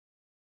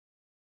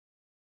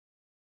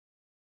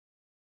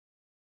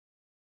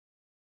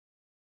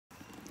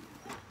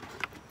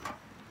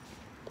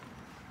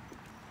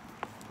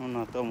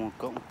nó to một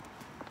cọng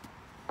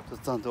tôi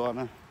chọn to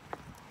nữa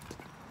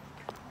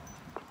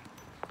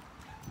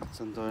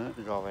chọn to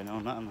gò phải nó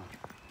nặng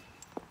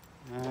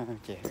mà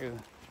trẻ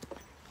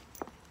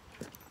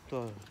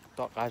tôi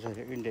tọt cá rồi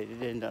để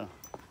lên đó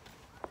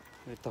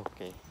cái tọt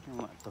cái nhưng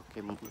mà tọt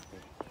cái một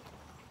cái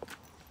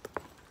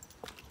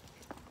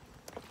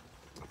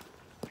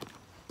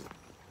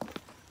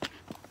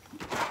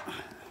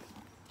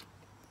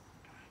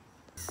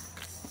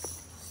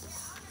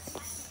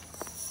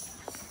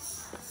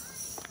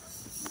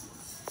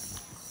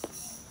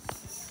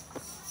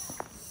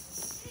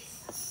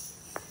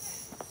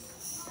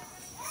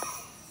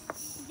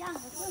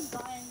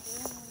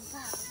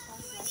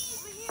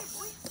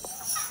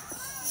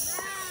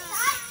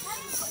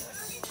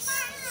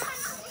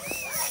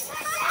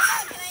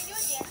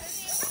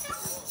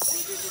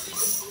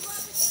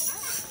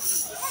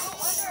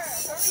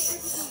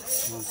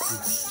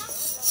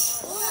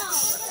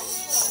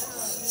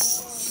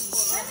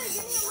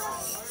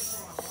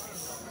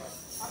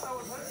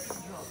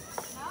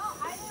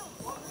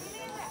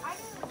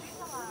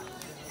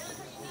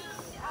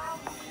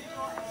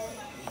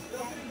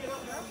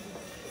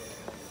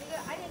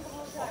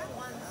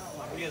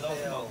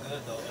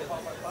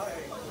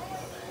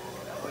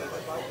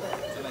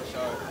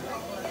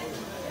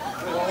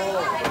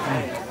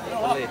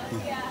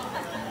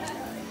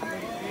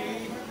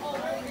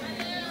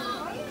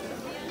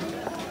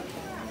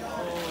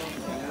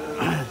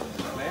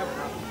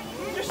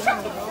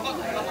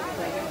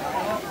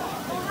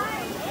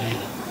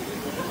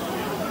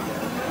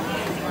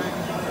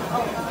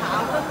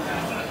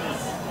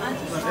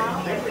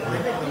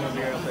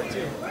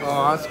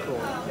Oh, that's cool.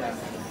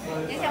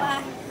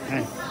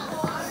 Hey.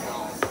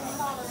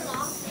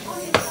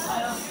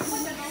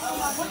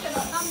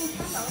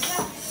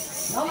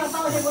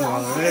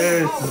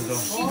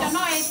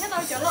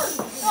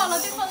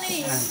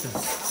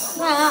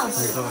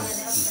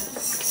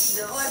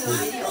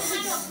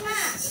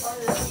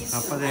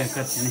 Apa dia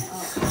kat sini?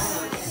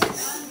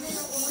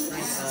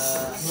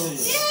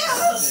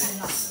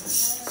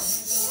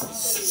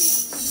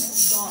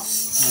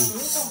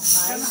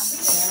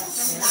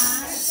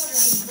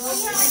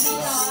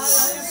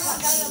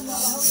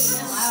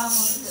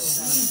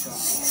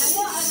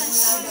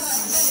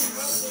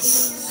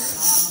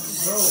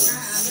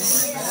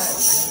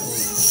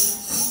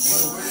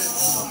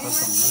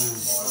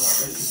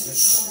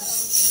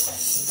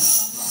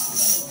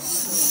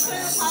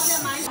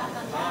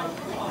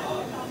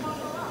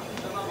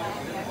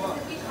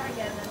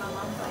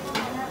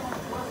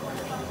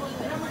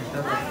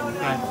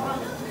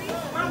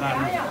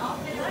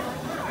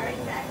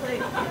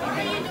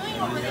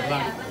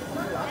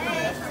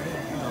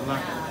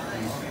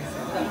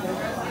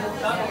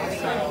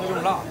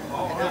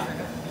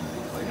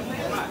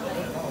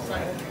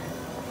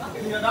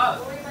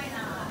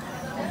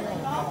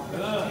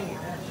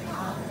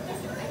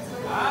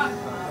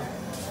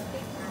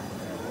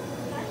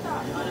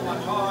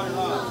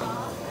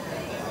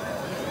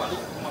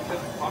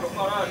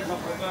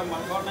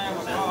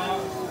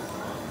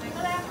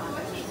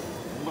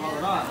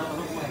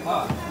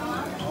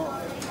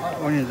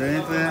 Ôi nhìn thấy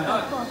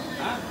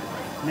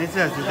nãy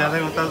giờ chỉ ra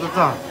đây một tao rất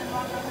rõ.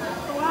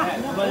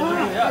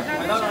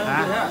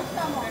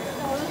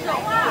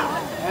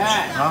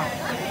 Đó.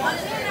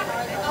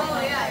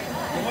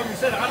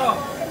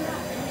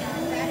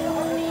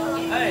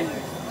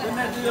 Cái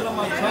này chưa là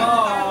mà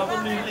cho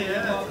tôi nhìn thì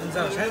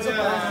giờ sẽ rất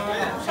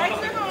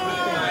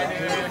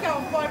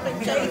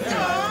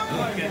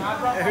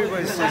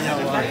everybody say no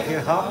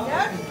here, huh?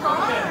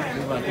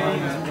 Nhưng mà con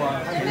qua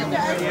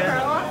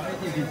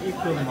thì ít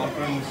cơm một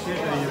con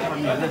xếp đây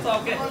con này.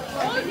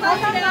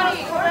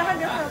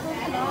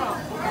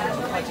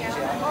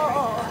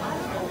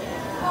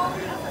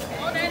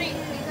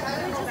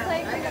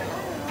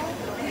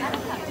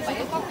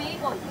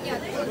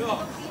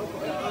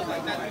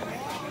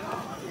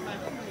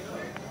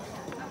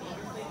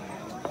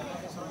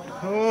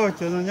 Ôi,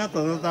 cho nó nhát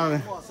tao tao này.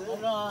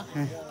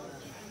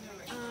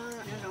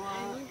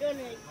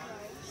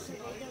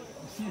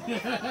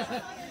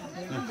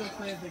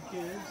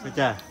 Bây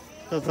giờ,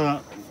 tôi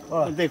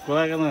tôi đi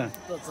qua cái mà.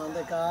 Tôi chọn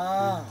đây cả,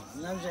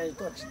 năm giờ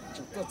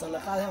tôi chọn là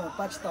khai thêm một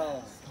patch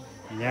tàu.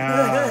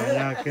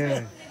 Ya,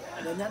 cái.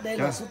 Để nhát đây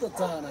là số tôi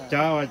chọn này.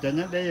 Cháu, cho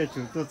nhát đây là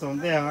chủ tôi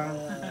chọn đây hả?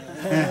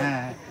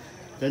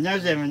 Cho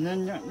nhát gì mà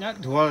nhát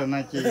thua là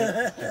này chị,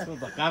 tôi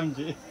tập cam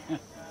chị.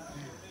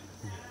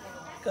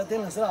 Cái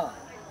tên là sao?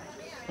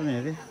 Cái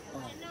này đi.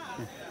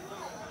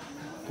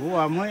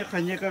 Cú mới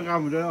khai nhát cái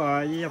cam đó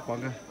ở dưới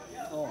phòng cái.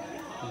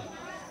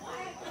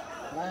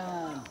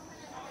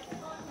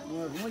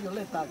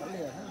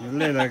 Vô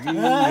lên là cái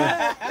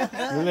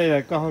vô lên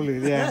là con lười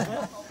đi à.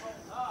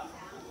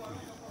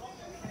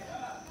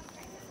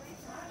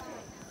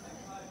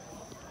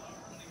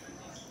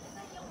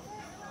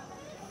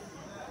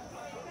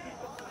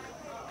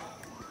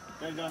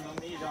 Bây giờ nó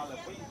đi ra là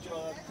phải cho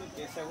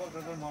cái xe của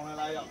nó mong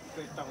lại rồi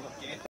cái tàu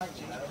cái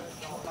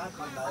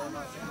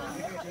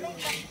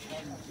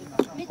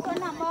biết con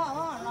làm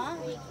bao nó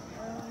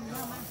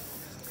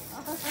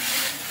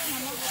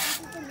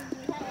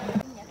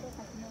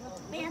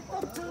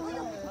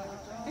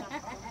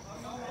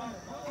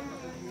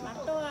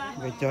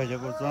cái trò cho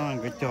cô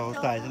cho cái trò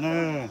tại cho nó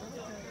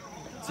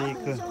gì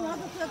cơ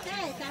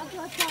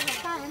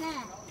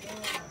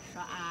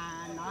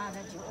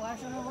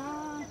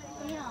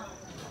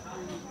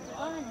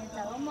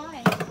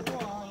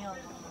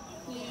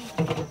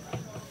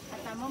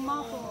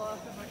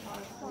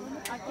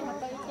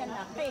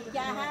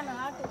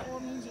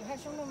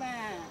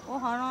ủa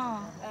họ nó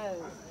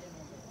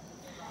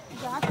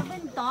giờ tao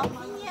bên tỏ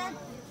kia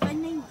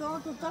bên ninh cho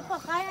tụi tao có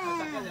cái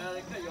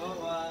này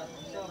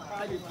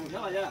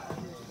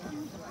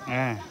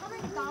à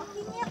bên tỏ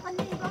kia bên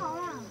ninh có họ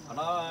là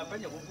nó bây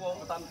giờ cũng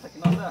có tan thịt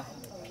nó nữa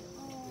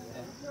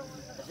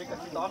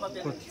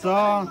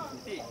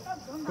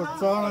cột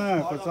gió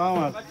nè cột gió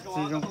mà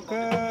chỉ trong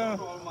cái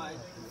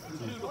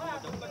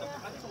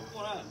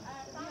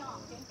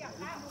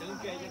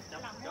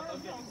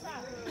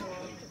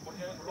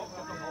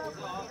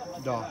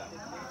đó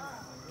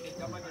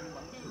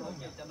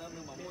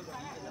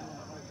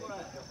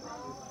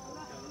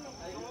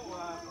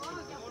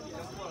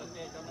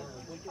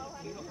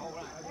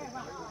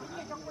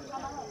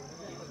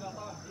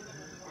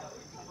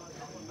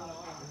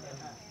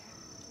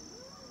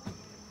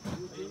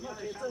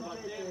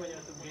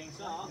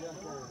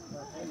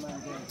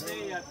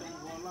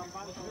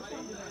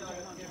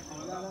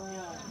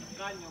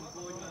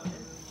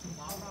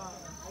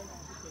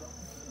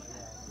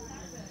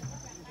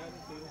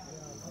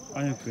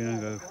anh cứ là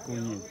cái cô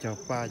nhị cho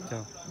ba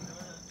cho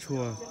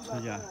chua cho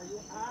dạ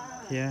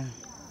thế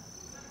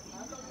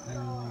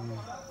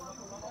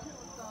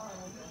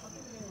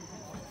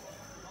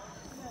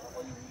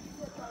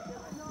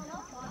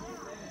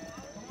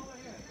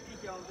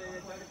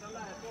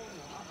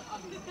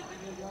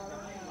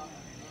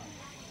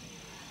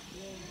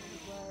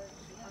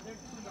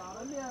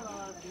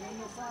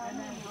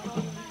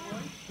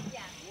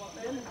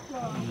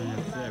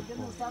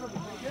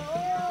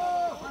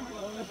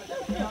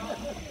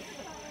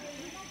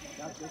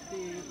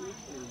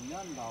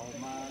nhân đầu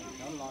mà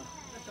nó lọt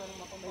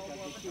bây giờ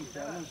cái chiều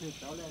trở lên thì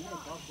trở lên nó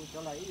có phụ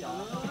trở lại ý à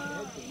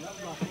để chuyện nó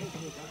lọt cái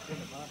thì có chuyện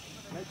là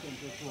lấy chuyện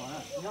từ chùa á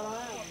nhớ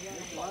đó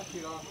quá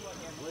thì đó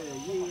bây giờ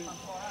gì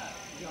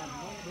giờ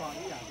nó lọt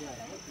ý à thì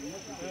nó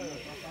chuyện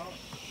nó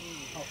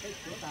học cái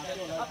chỗ ta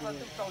cho là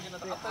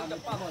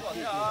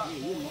thì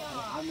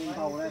ăn mình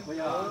tàu đây bây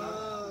giờ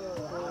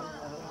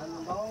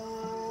ăn đó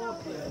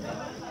thì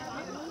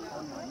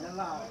ăn nhân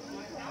lao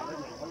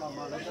có làm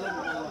mà lấy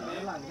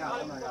cái làn gạo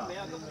này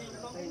à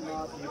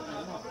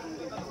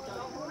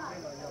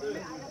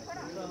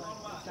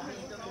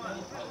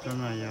cho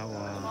này ya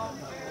wa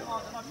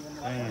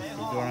cái này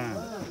sủi cảo nè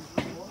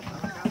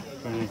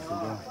cái này sủi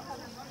cảo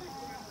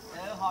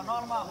họ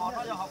non mà họ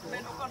nó giờ học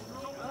bên nó con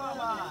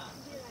mà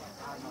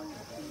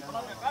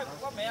nó cái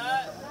có mẹ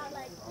đấy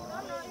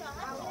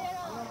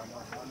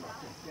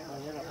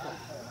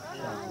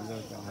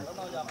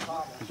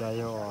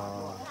cái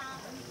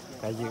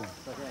cái gì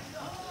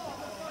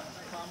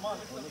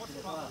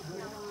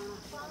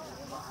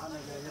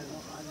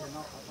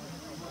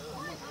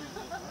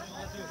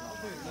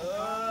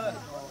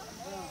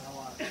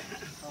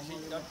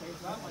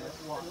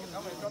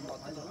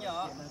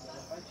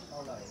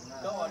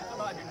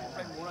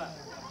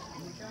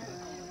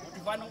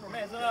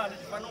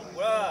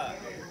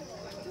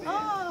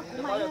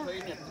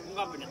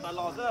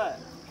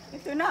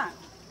từ nào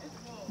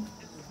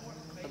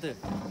từ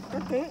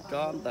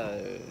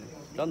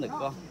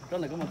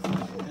con có một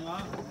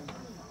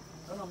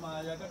nó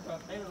mà giờ cái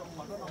thấy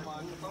mà nó mà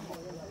có một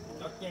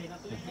cho chè nó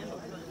tưới chén rồi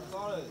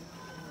có rồi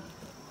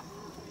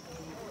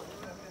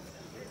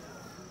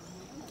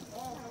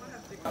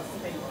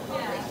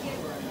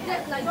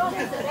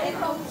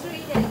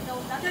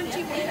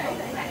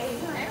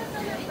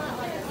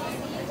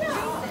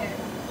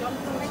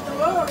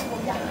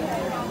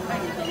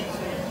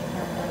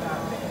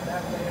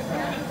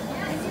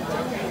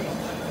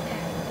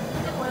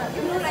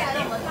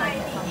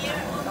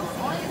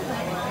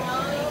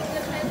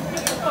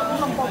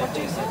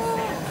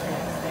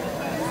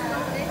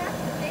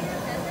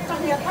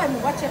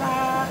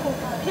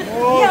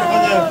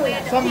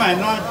sao mày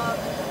nó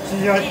chỉ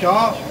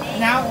cho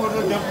nhau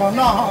rồi cho con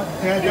nó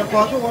thì cho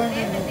con tôi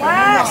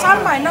sao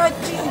mày nó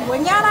chỉ với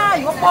nhau đó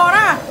có bò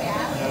đó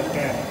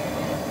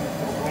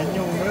cái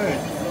nhung đấy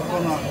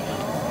con nó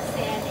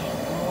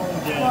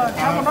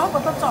sao con nó có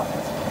tốt chọc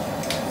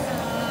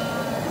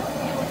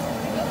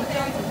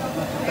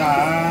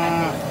đã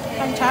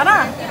con chán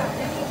à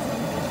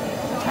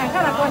chán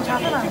cái là con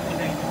chán thế nào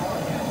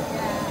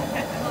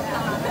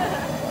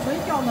chuối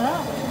cho nữa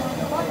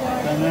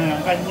cho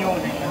nên cái nhung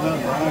nó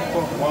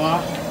có quá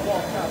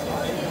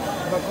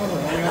có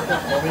người nó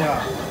có bây giờ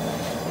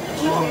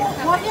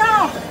ngon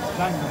nhau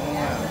đang nhung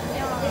à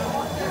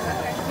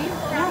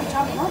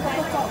chán nó có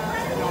tốt chọc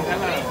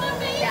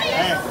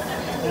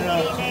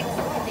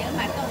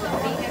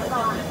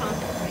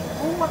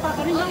mà ta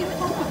cái này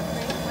không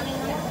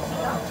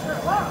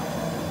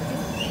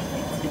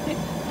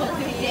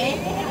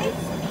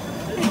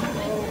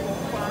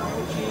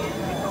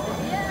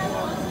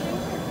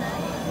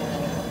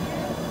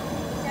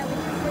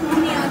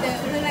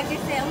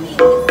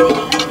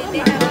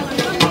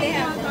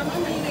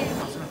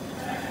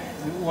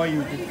我有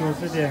的做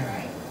这些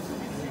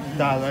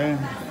打人。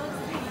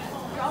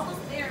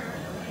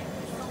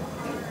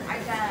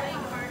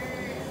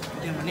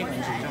店门那边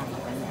是这样的。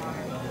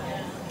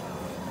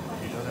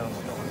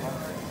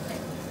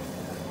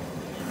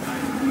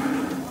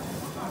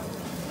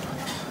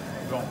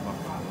rộng mà.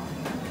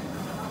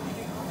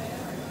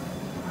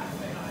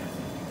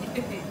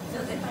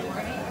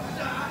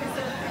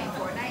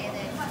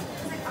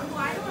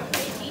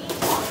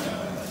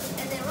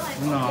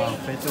 Nó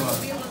phải cho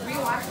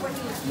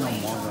nó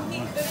mỏ rồi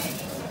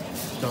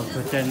cho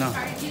tôi trên nó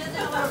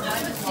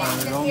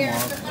nó mỏ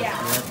cái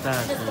ta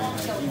thì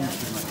in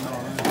chỉ mà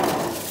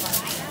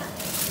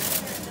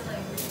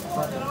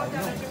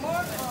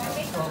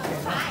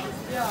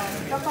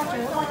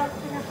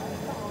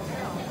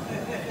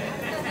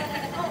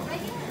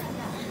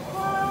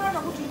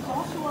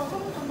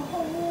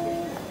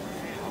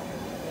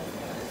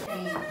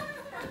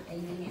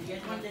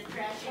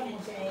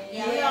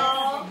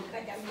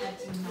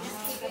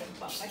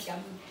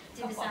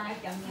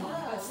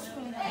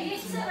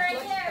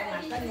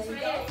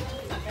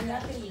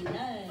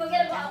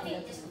Forget about me.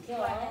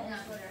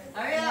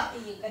 Hurry up.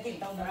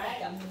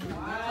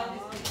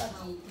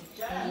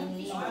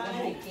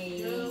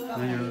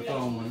 nó to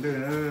một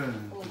lứa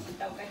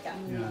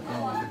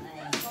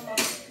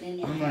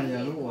nhưng mà giờ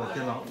lúc ở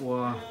cái lọ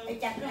ua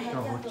cho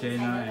hồ chế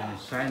nó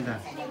sai ra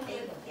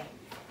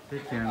cái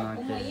kia nó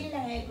chế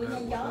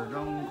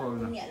rong coi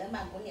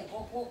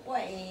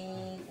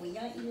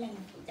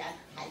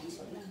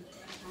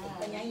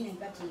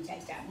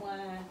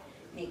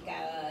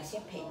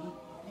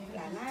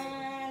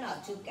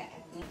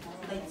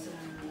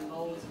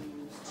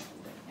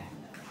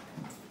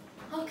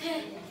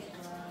Okay.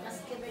 Let's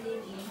get ready.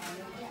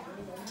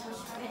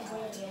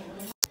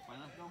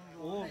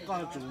 Ủa, có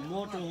chủ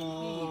mua cho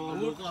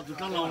lúc có chủ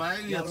trong lòng lại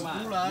nhiệt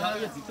cũ là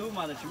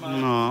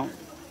nó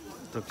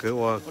tôi cứ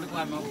qua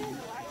nó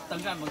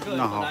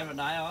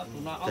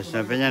để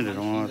xem bây giờ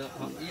nó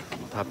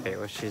thà bể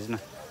cái gì nữa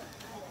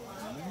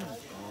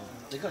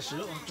这个是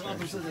主要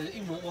都是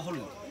一模我好了。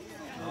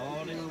哦，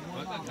那个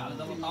我干干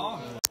的都到。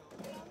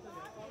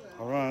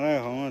好了，那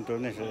个好像做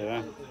那谁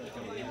啊？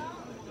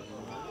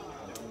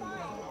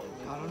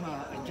好了嘛，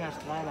人家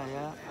来了呀。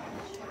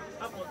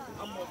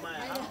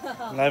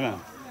来嘛。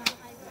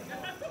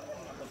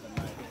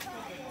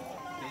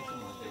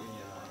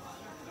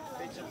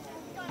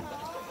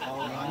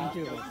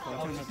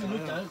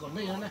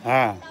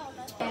啊。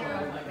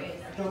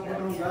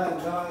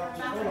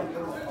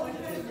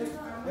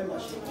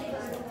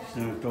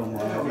trồng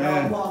mỏ nha,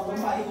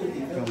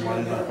 trồng mỏ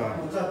là cả, rồi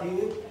hỗ trợ đi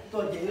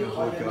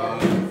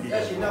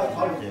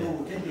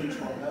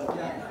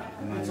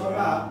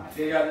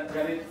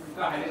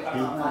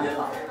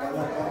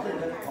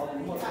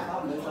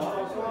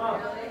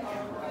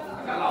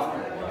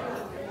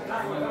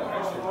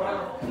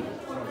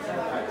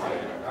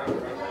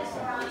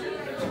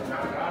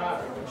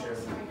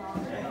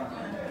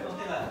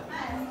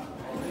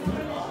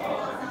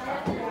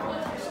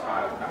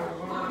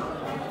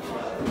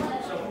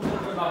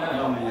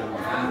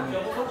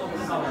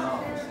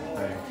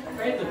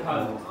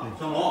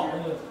Xong rồi,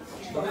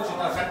 tôi thấy chúng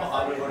ta sẽ có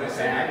hợp được rồi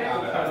sẽ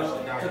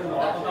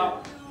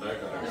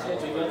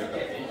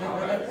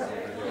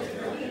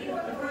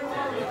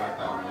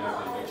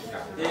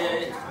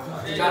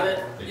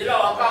thì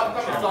đâu có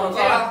xong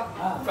sao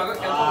cho các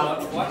cháu rồi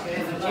quá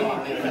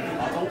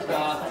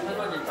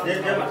để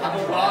mà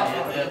thằng đó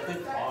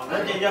nó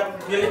chỉ nhập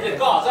tiền tiền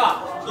cỏ sao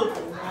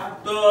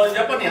từ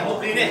nhập bao nhiêu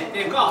hộp đi này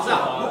tiền cỏ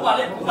sao lúc vào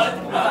lên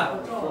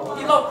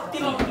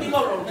đi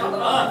lâu rồi nhà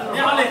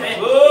nó lên đấy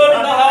đi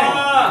đâu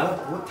ha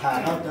thả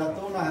nó cho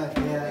tôi là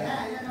nhà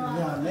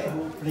lấy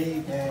hộp đi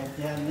để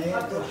lấy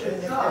tôi sẽ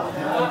lấy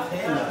cái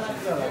thế là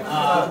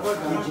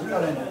chỉ là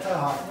này cho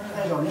họ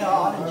hay rồi nếu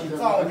họ chỉ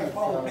cho cái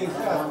hộp đi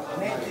sẽ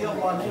lấy tiêu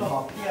qua nếu họ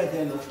kia thì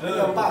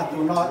nếu ba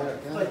tụi nó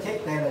tôi chết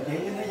đây là thế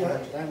nên giờ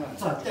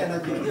sẵn đây là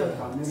chỉ tiêu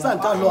sẵn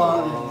cho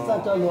luôn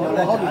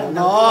là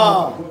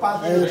nó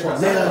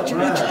đây là chỉ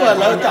là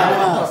lớn cả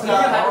mà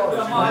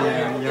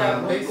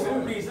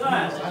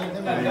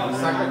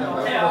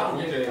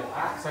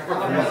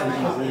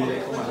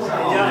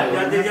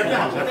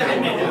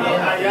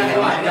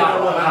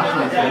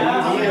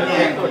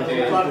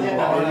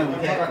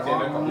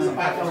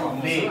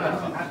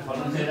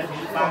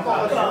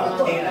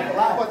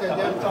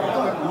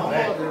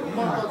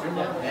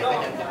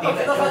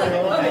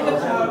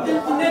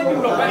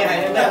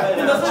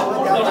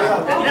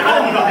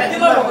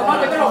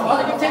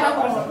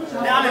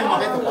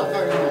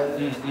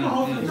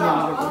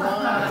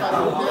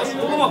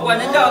Có một quả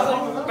nhân cho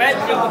bé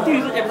chỉ có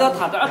tiền rồi em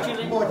thả ra chỉ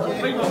lấy bây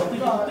giờ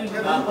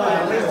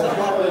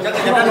chắc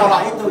cái nó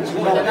lại tôi chỉ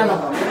là nó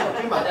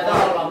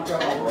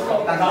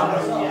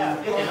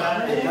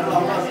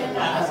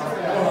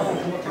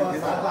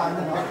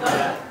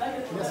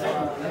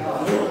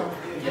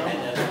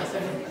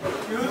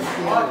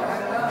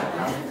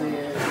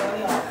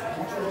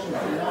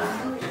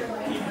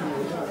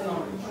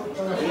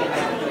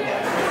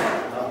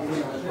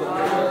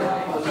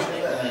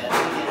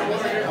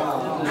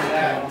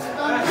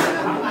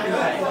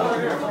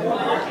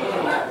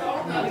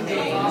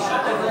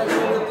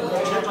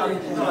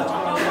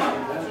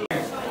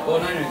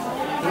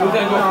He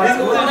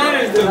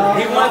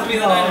wants to be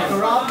the diner.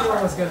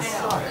 Garoppolo was going to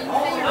start.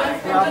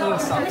 Garoppolo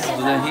sucks. So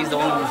then he's the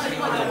one who's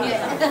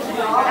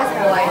That's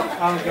boy.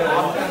 I'm good.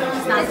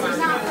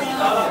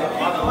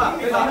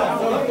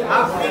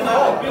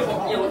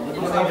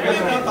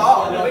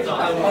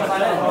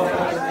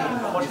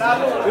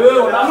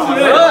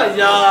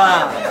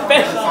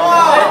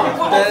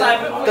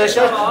 Tôi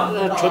sẽ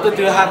chỗ tôi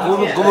từ hàng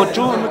của một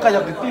chú mới coi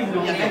được cái tin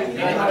luôn.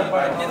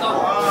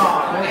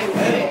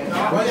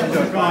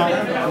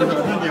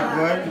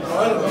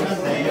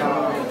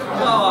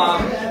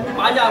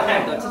 Bá giao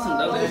hàng ở trên sừng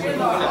đâu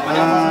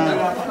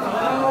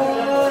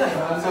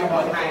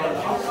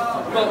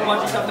còn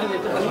chỉ trong cái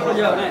tôi bây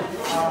giờ này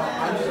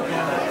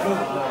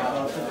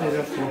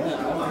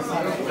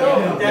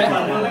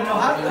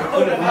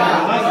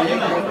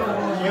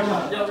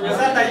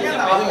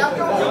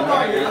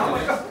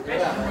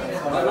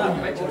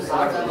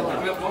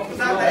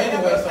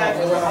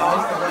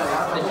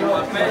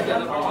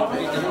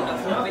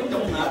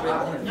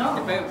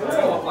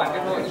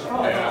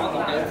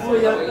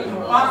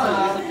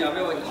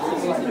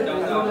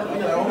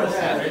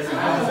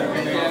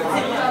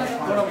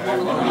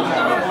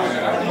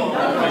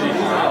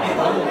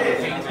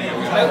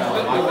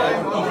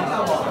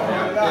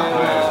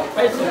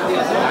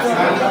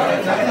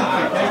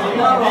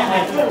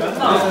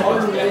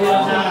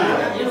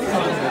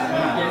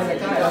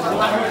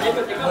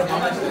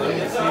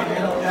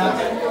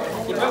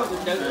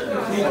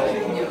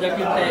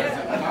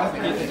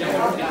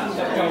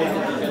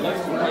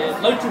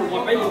nói chung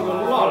mà bây giờ nó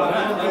lo là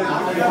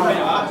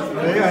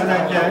đấy là này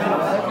chơi thằng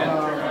cái xong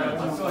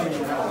rồi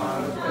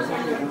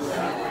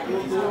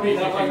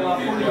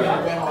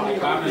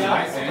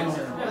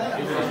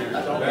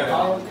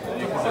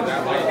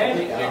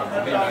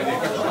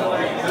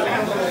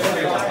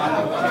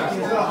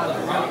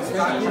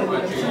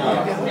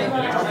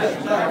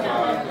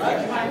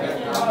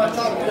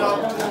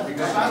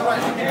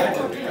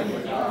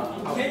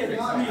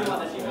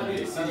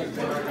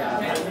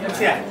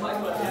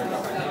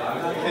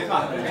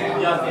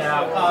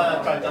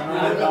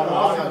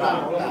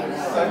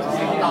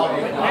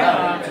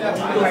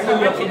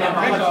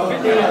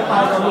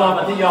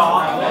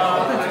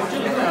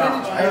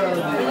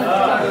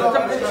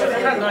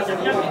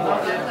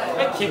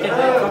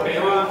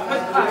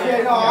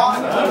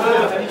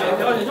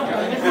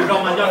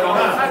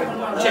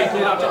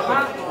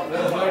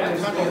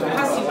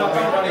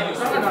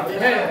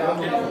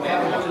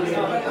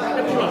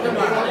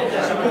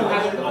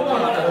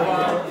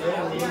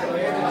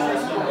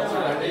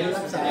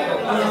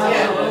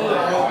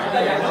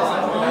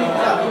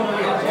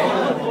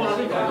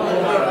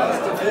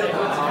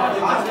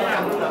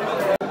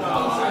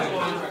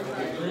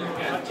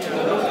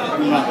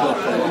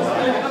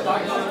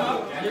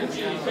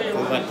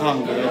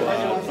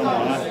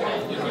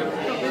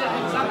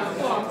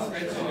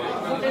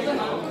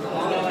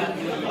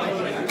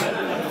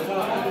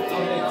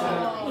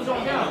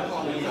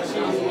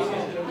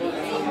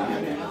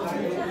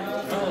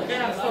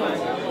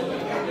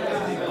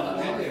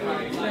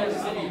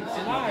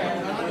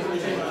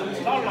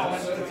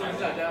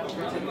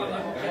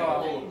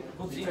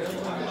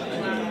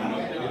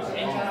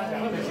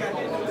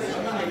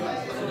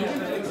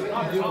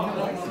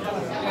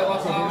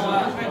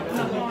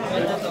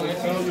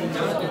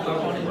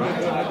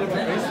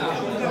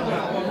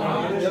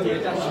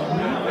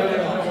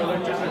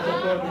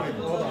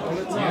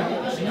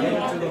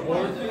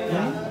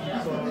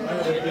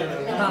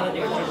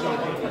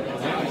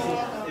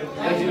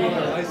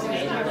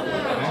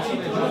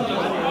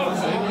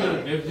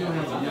If you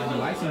have the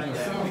license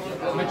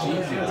yourself, much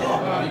easier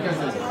because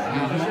you can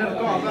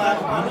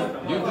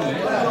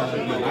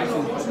let the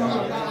license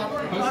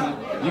person,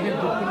 you can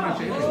do pretty much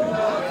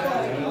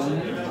everything.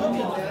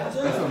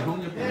 That's what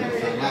home your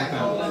police. Like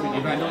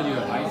if I know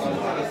you're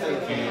licensed,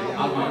 and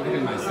I'll do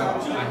everything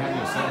myself. I have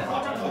your cell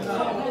phone.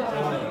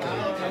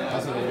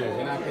 That's what they do.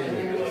 When I pay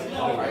you,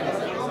 all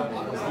right.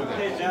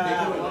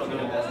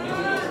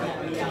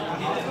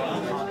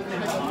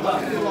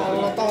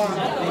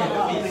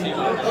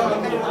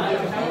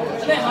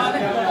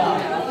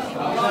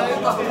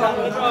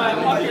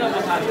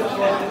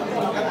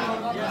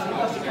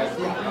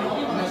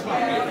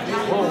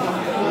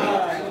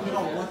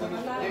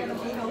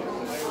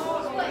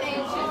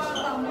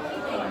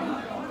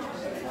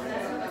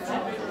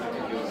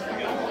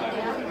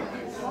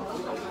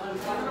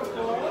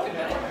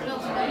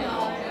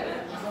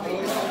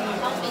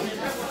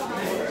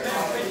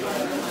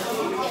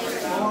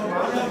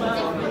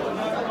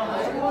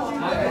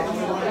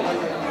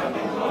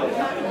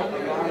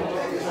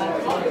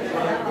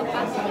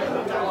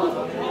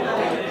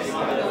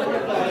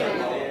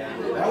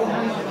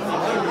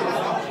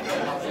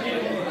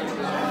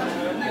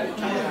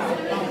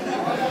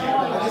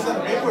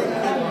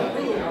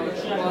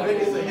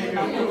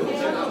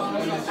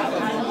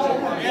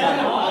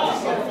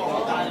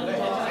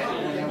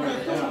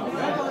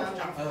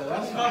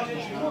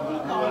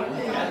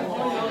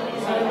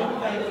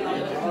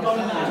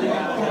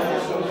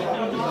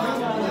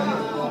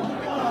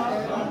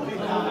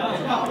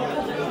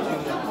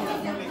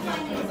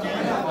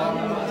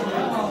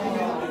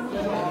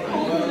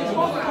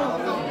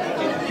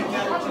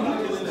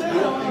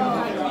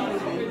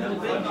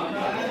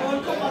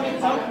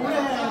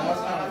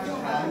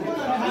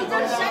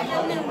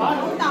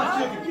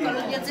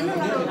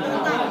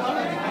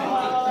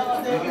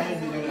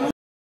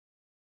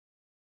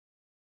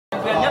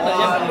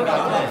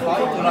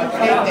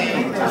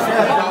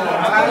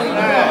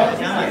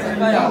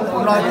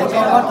 Nói thì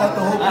con có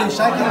tụ hụp đi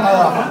sai cái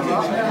mờ.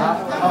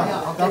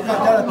 Đó là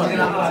tụ hụp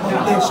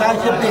đi sai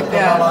cái việc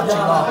của nó chỉ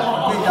là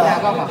bây giờ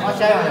có mà có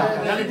sai rồi.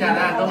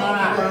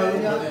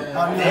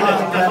 Nếu là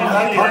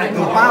có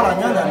tụ ba là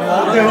nhớ là nữa.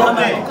 Điều hôm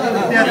này,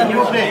 điều này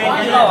nhúc đi.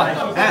 Đi lâu à?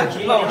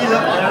 Đi lâu nữa.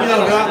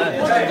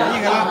 Đi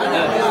cái nào?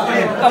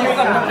 Không có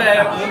cần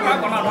để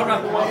con nào thôi đâu.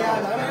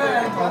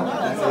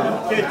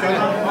 Cái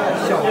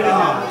chỗ sổ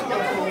đó.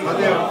 Có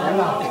điều.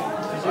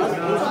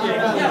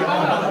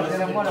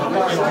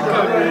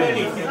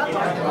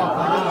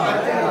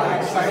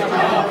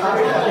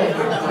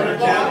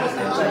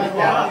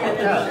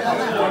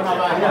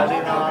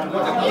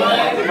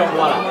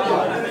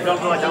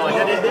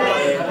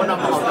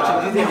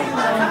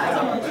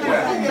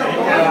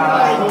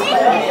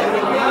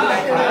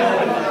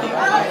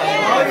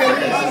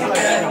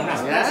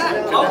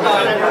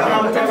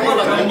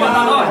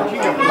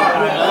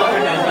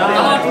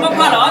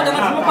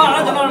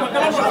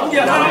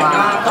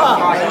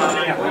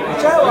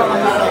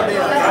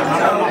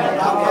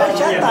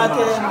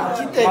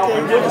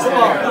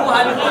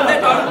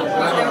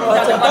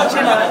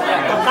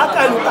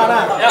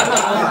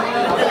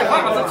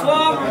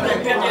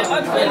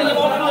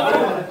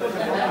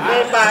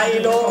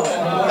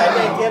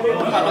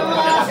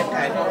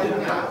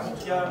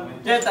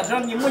 Tập ra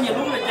những món nhiều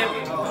lúc này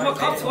nó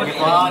khó xua đi.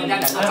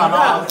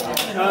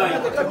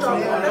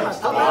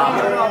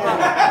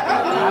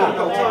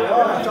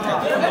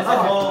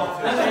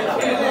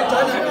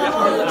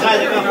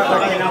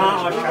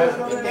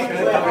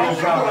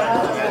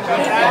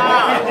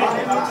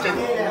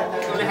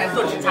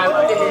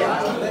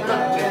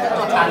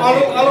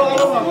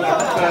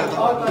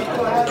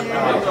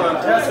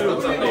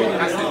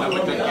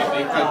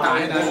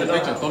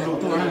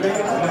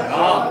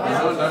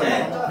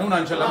 lúc nào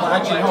chơi là một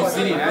hai chuyện học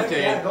xí đi nè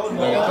chơi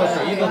cho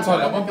chơi ít chơi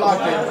là một bao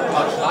chơi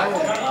học lái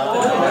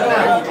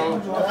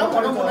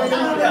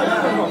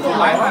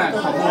lái mà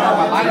học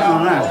mà lái là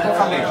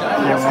không để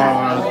nhiều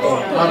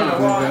ăn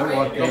cùng với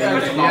một cái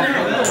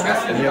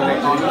nhiều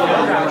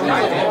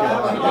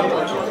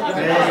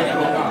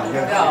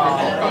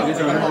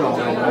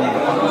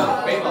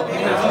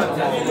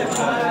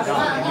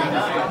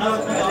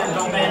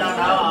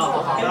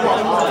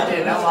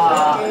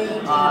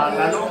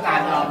là lúc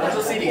tàn nó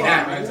xuất xí đi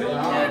nè,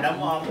 nó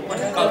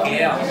có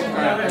kia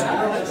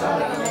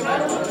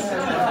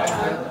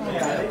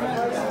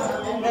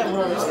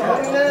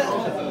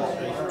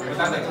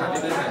ta lại khả đi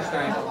đến này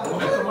cái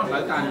không mất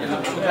lái tàn như là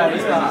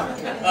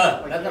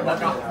đó là bắt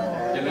đầu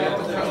cho nên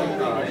tôi không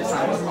có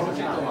sản phẩm không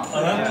chỉ tôi mà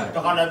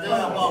cho con là thứ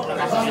không là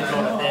cái gì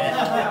rồi để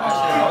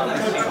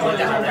tôi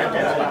chẳng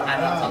để bạn ăn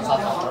sản xuất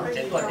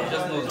chế tuần để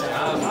rất nhiều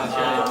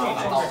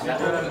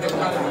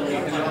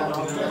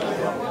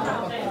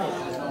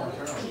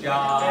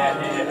cho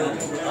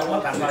nó có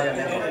tặng bao giờ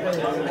này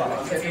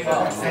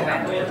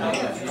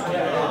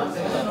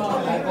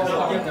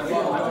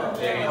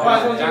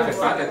ra cái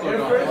phát cái tôi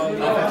rồi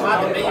phát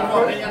thì mấy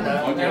mua mấy nhá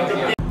nữa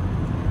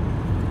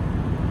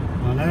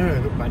mà nó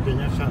lúc bạn chơi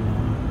nhá sẵn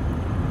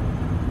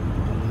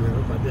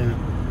lúc bạn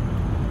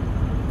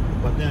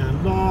chơi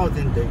lo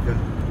trên đây cơ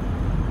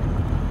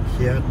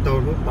khi tôi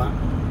lúc bạn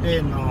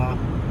em nó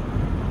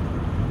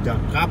จะ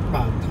กลับ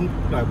ป่าทั้ง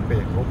ปลายเปร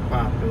ของป่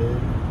าไป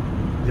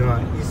อย่า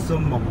อิส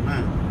มองนะ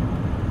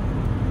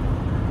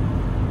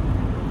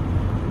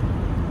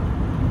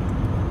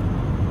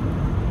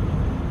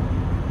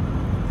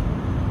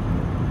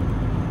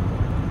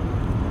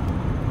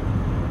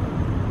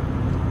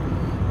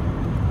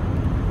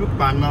รูป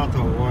ป่านเรา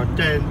ถือว่าเ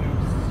จน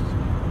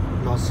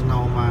ลอสโน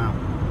มา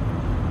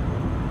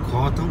ข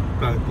อทั้ง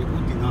ปลายที่อุ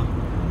ตินะ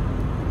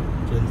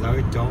เจนเรา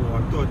จะว่า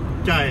ตัว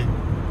ใจ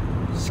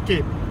สกิ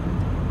ป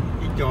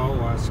cho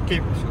và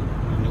skip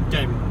nó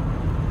chạy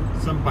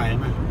sân bay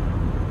này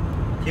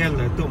kia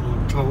là tụi một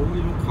số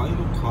lúc khỏi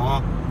lúc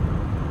khó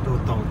tụi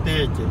tàu tê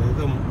chỉ là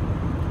tụi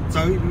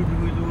tới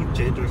lúc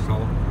chế được số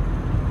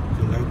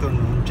chỉ là tụi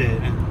muốn chế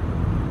này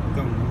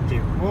tụi muốn chế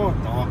khó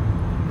to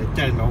để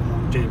chạy lâu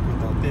muốn chế của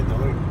tàu tê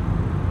tới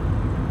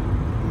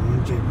muốn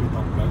chế của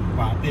tàu lại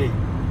ba tê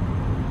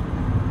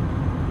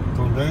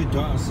còn đấy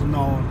cho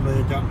snow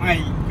rồi cho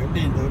ai cho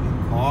đến được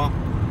khó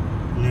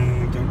nè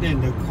cho đến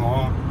được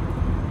khó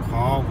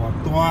khó và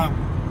toa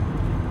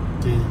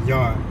chỉ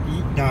giờ ý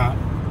đa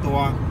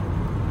toa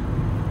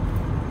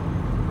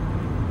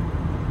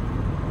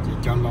chỉ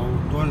cho lâu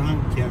toa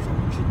hàng kia rồi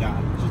chỉ đa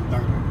chỉ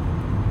tăng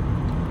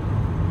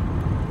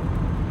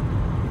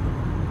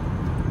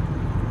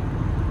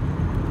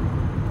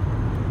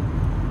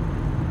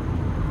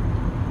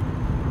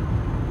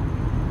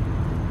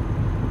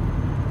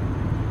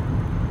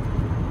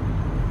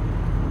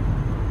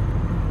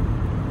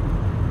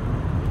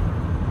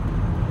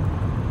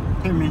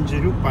thế mình chỉ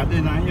lúc bắt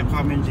đến này,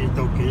 khi mình chỉ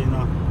tàu kia nó,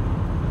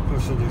 có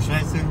sự được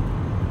sai sự,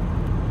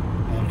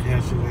 khi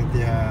sự thì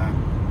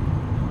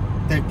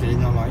tất cả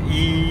nó là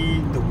ý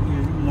đủ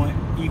mỗi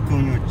ý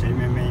công nghiệp chế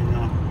mình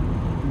nó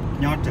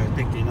nhớ trở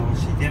tất cả nó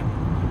sẽ thế,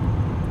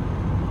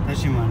 thế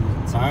nhưng mà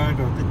sao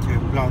rồi tất cả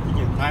lo tất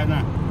cả thái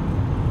nè,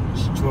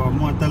 chùa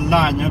mua tơ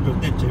la nhớ được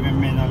tết chỉ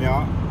mình nó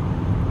léo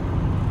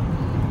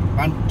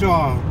bán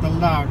cho tơ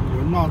la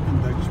yếu nọ tận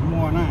được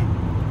mua nè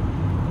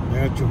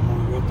để chủ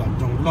mua yếu tận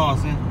trong lo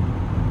xem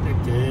thế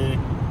cái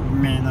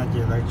mình nó chỉ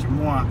là chỉ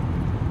mua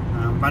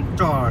bán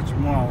cho chỉ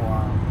mua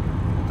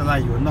tơ la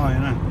yếu nọ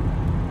nè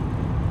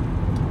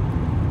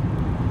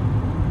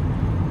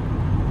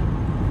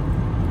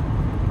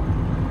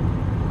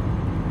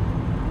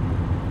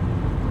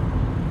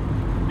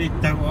đi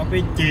tàu ở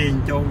bên trên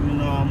châu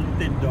nó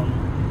tết đồng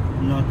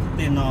nó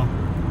tên nó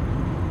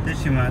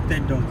thế mà tết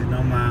đồng thì nó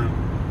mà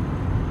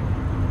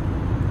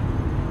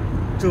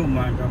chú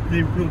mà nó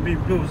plim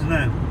plu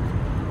nè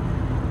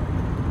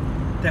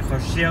thế họ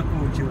xe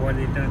cũ chỉ qua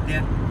đi tới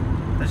thế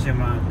thế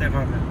mà thế họ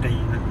cái tiền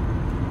nè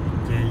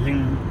chỉ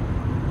những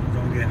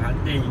trong cái hạt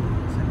tiền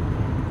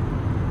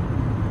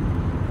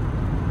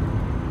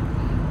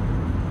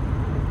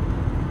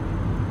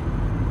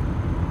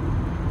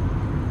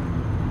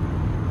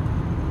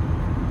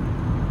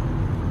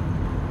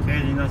cái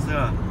gì nó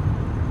xưa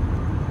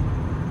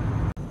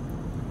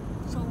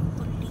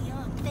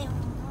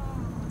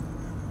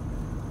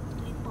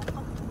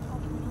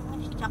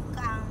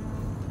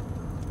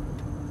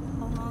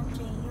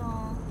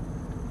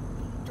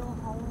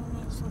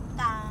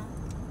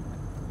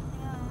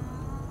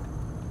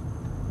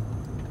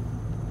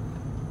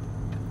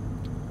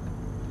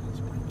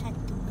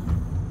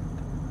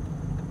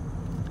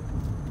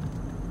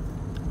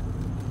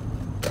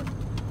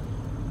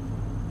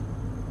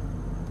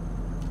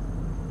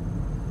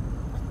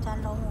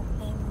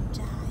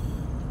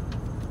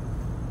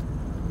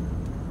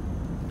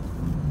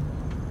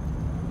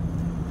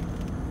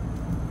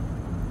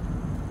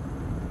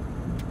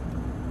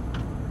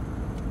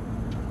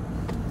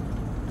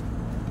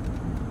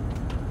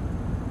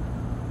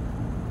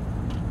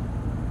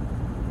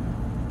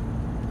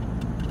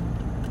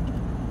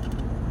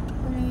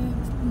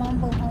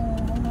mong bầu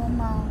hồng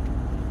màu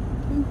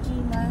những chi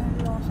mà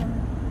lo xong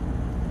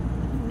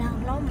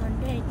nàng lo mình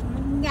để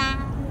mình nhà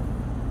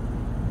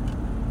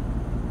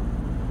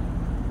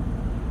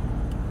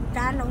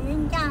trả lỗi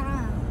những cha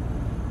à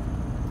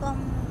con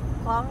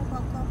có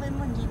bên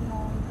mình gì mà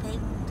thấy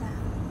cũng ta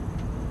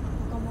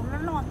còn một nó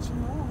lọt chỉ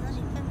muốn nó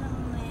chỉ cái nó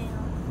mê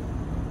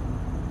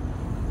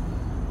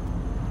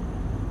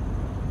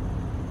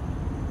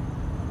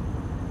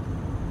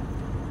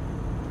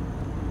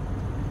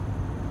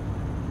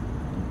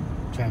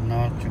cho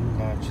nó chúng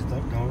ta chỉ tất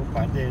cả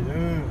bản đề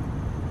nữa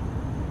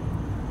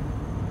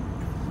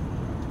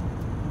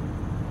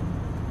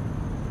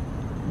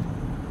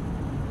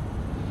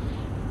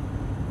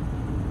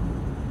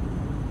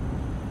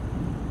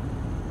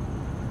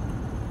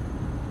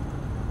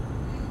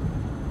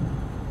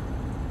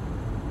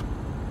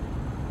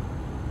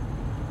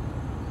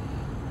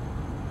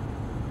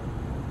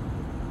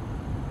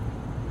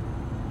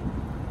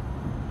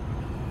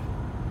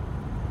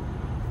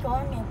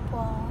cho này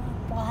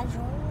bỏ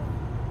rồi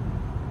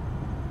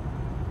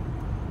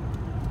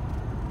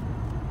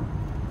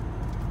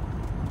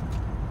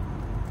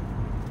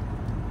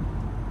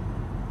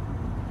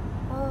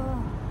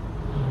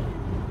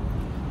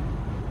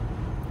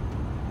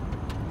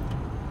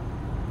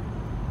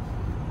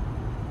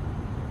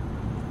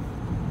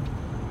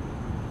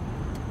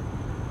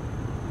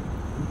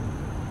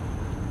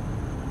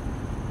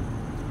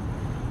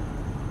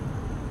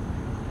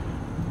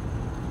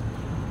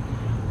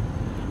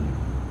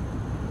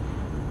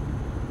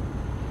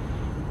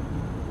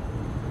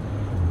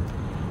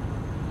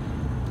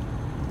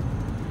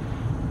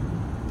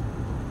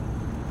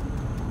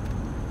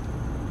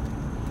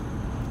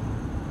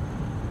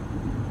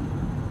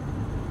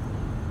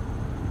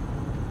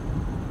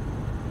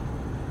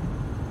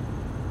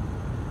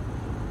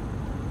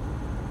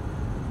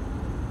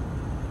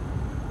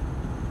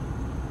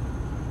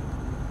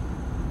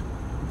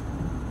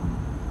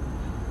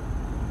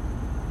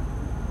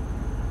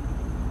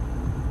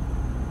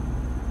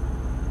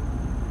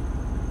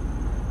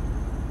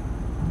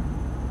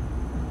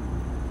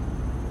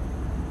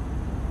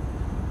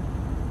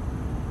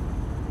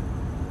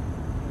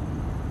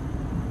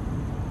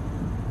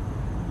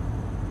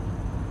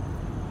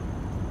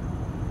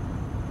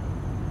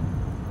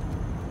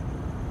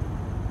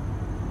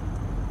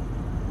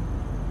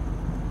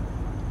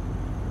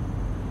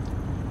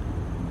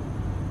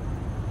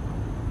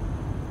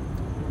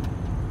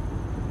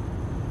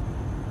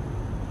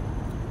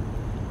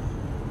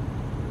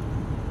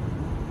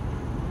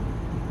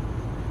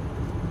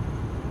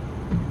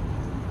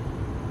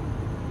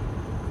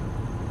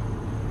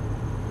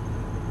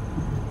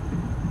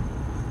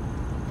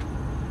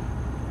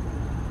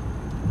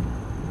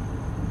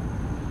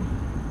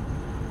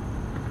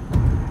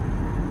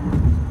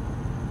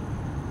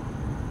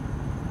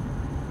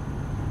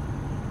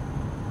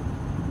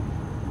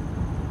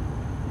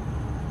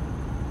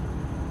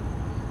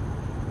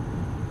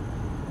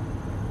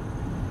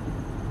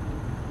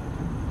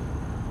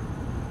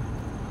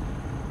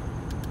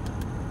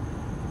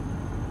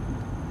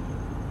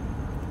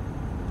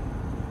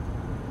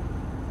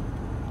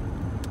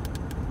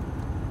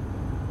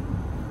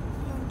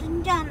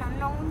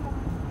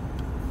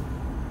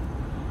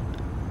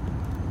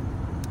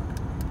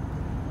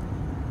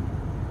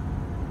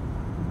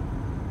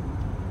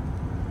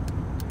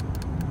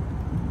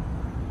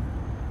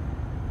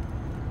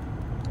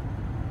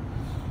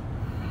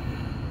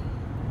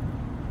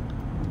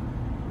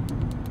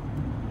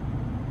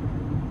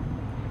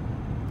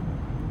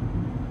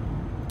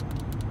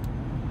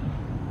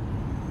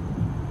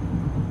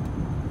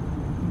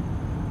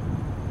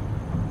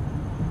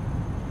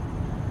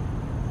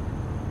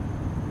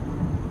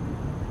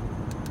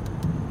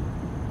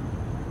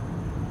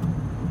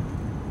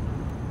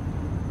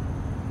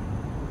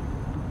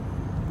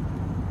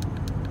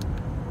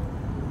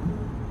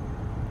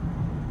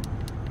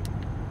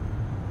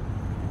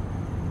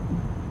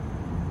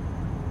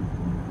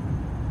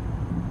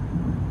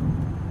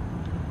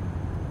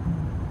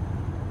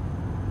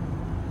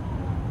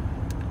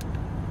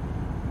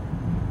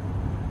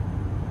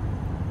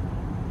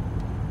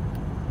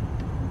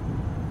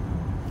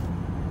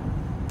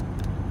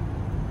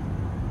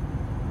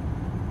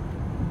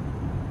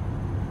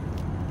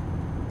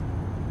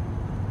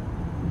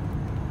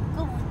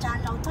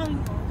thôi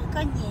nhủ thì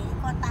có nhẹ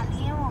có ta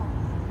liêu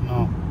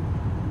nó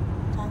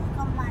chẳng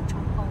có mà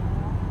trong cổ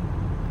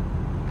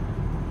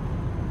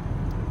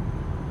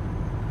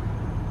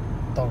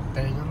tàu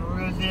tây nó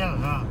lúc kia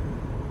là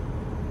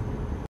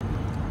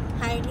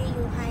hai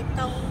liêu hai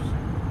tâu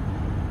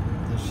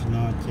thì nó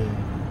chỉ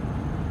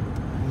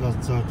là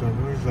cho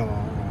nó rõ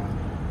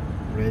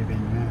rồi bên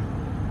nha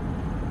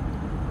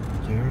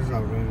chỉ nó rõ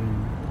rồi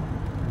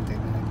để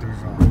nó được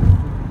rõ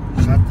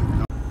sát thì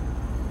nó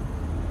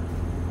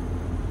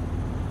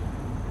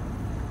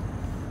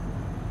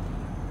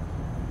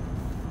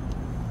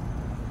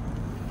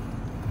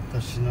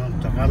thì nó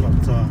chẳng có lọt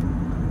cho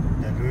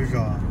để nó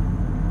rõ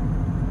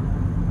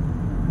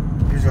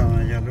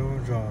là giờ nó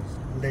rõ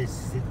lấy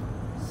xịt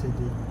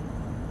đi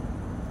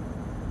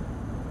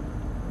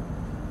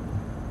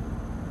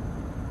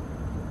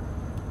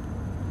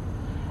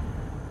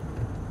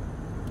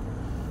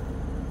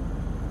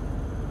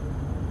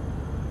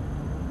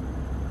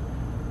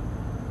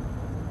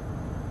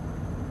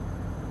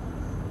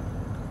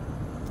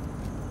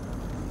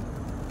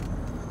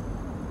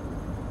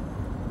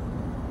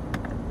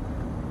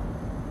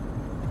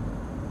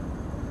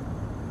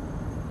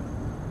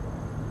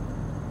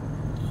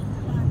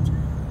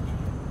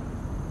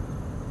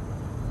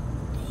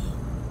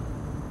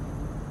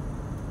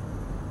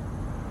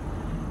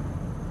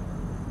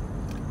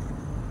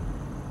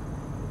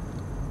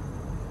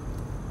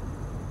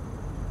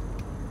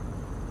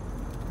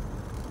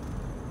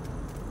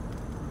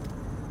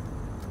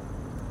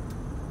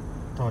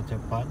taoจะ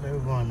ปัดได้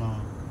ว่าน่ะ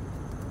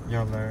อย่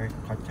าเลย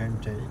ขอเชิญ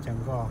ใจจัง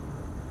ก็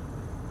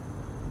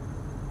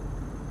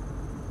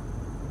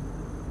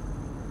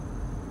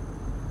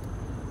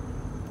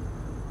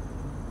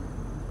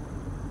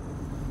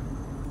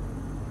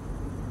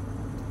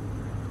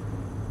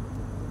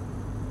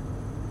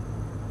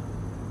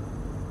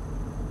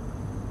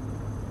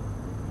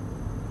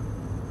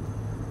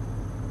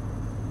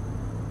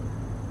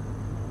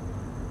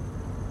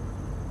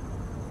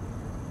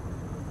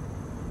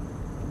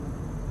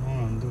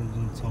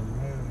sống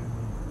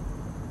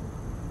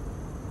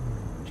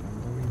chẳng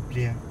đâu bị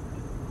bia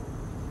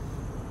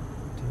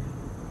thôi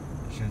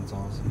选择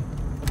是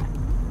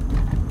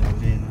要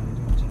练啊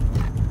就真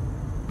的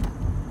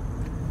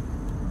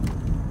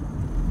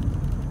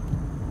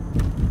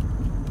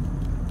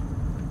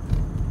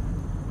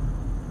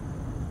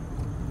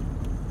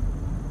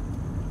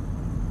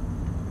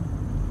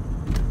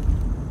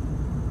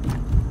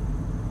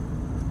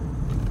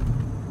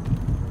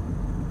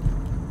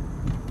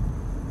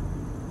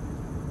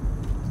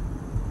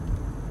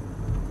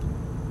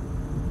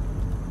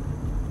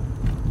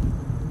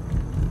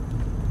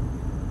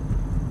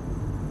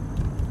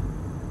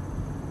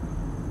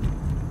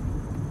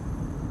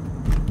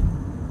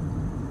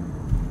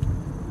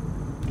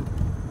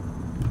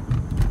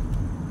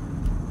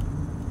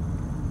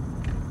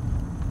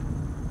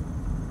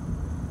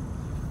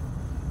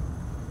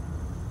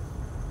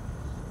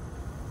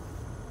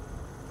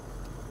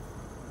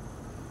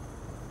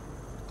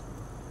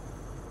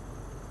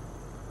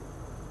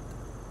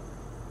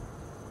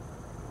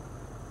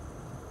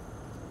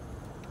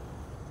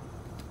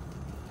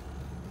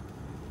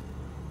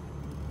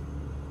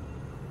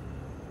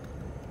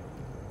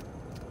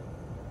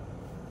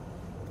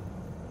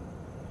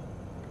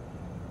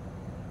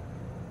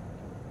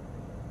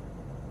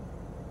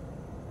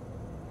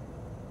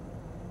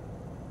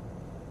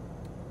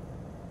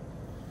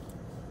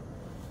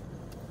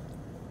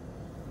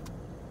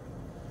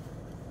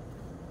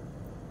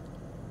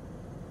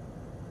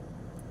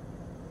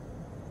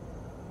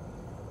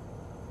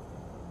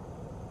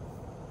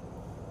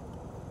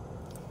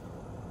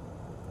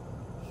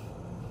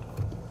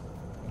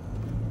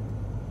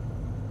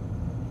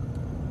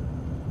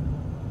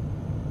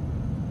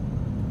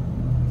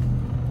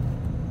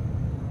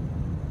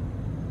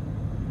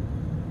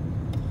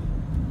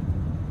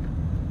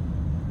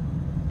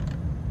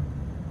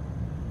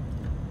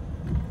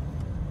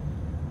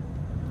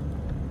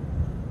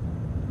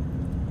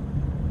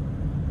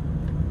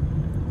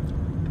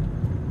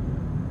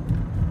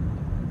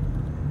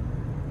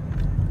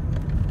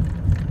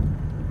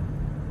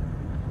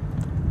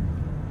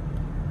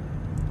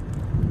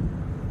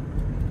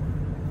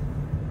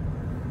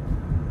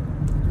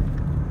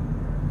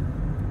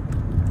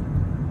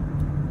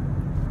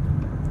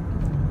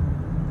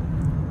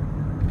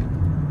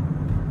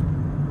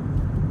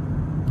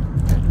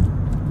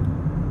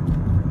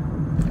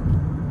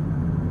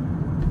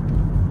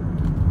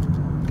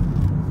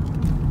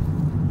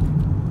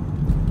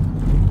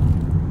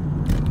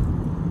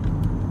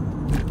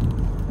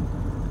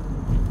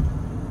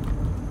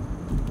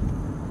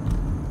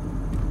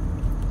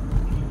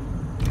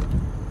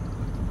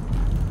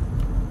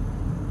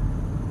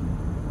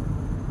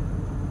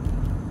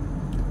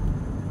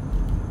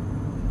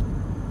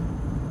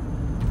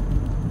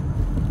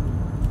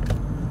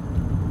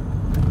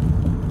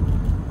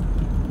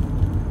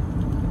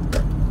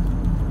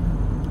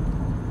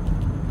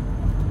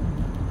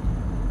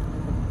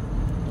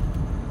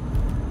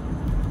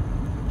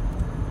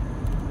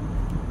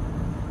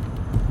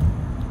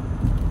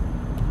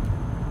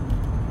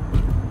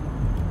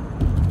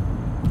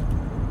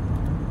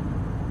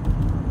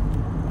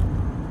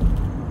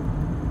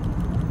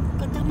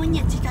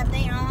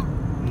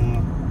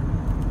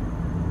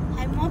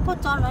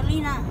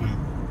đi nè.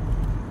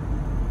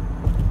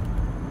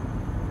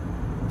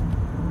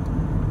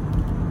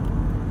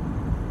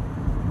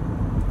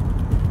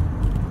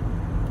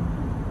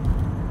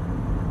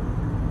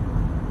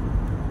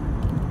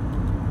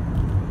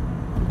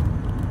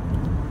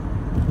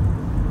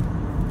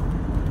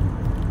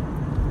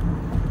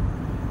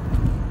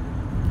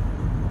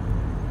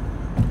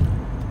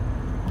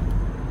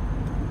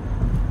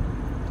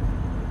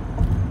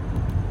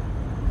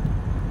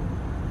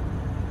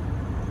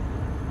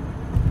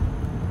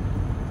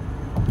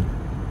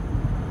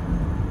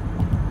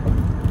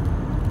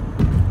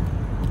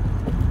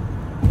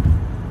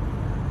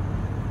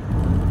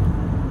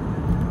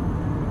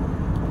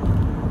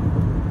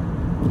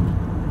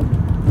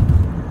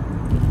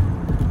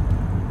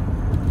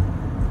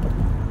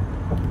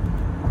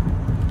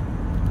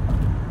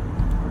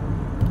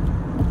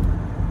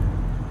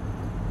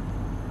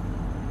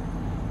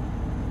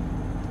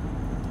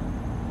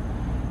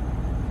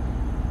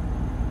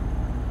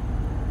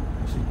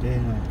 đây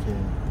là cái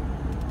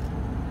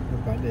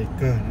bạn để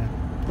cờ nè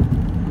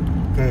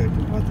cờ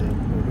thì có thể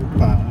một lúc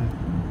bà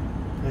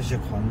nó sẽ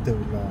khoản từ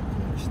là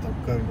cái stop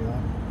cờ đó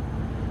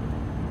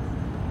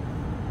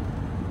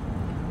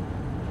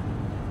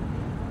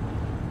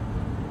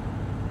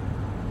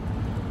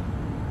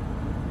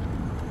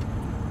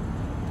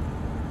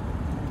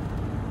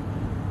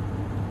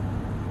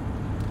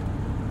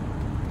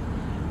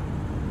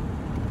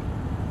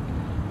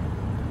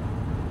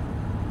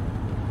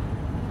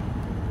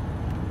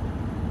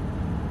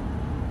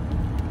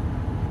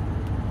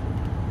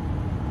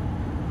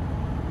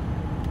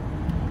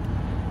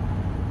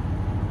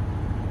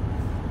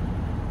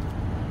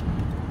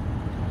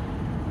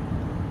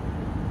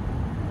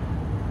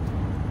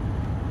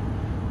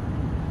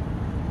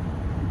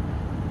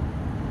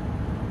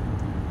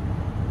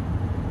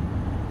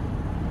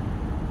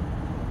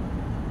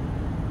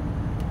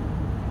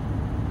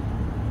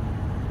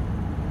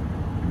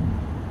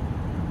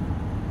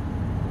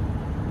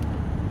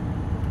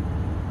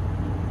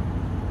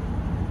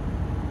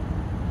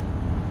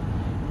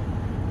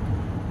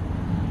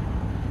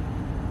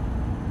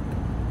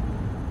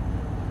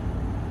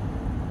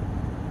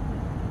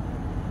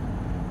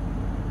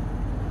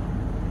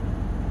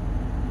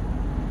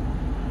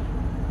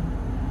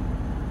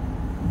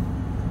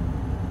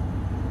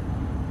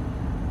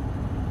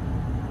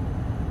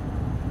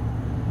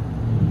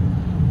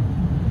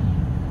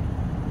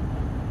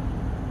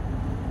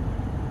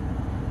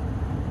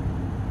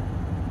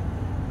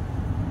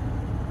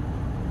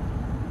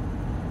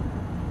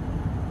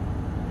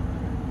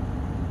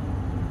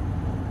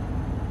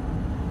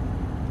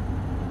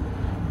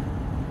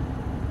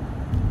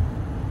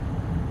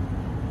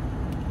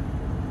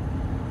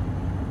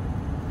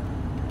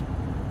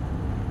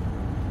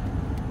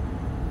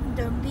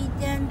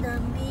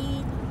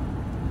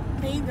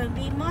đường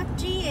bị mất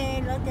trí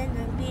là tên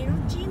đường bị nó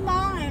chỉ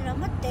mong là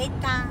mất tế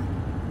ta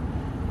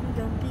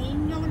đường bị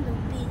nhon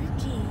đường bị nó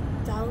chỉ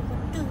giàu có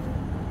từ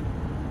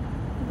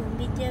đường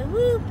bị chơi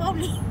bao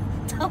lì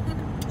trong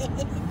thế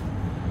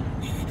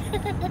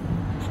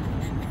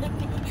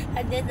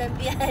anh đến đường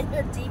bị hay nó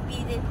chỉ bị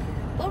để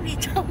bao lì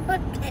trong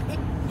thế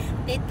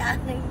tế ta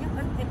này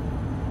nhon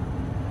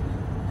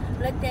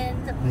là tên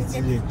你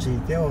自己去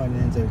掉啊，你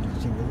就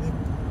这个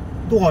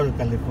多了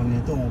California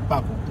多我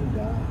8个度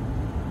的。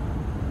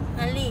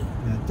哪里？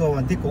多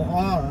完的国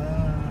啊，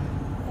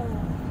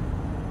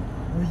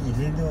我以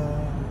前都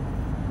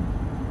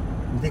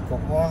的国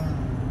啊，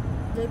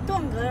有多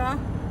个啊？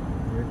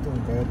有多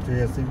个主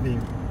要是比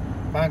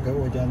8个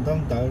我讲当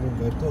到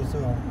那个多少？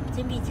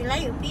这比起来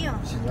有比哦？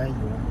起来有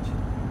啊，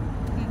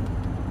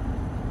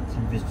是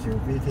比就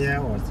比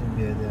天我是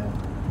别的，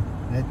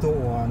那多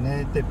我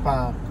那得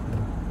8，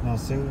那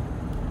时候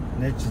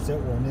那只是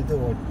我那多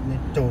我那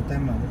走的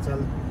嘛，那这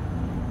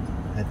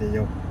还得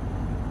有。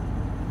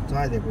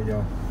trái thì bây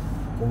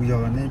giờ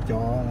này cho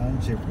nó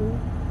chỉ cũ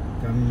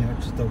cầm nhớ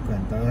chỉ tao cần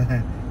tao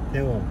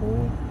theo ở cũ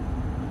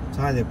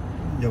trái thì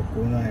giờ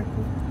cũ này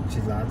cũ chỉ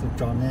là tôi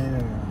cho này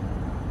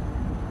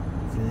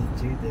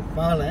chỉ để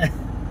bao lại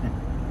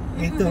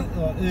cái tôi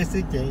ở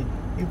sẽ chỉ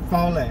cái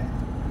bao lại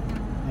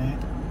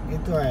cái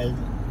tôi ấy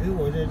cái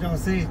tôi trong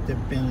xe chụp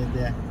hình như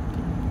thế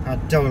hạt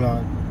châu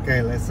là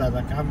kể lại sao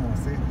là cả một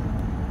xe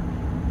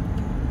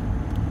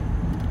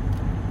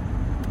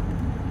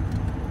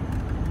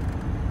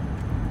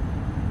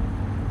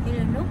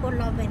cô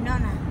lo về nó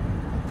nè.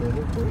 Từ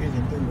lúc cuối thì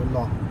tôi muốn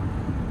lo.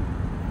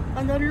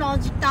 Còn tôi lo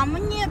chỉ tắm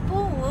mấy nhé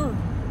bố.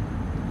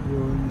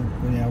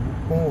 Cô nhà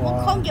bố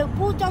à. Không chịu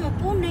bố cho một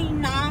bố này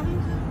nè.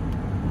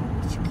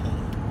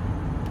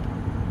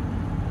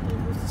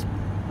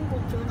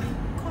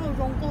 Không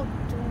rong cô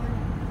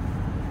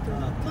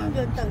không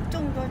giờ tự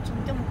trung cho chỉ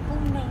cho một bố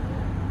này.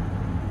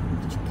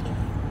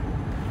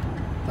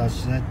 Ta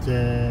sẽ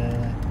chơi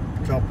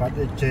cho bắt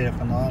để chơi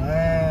cái nó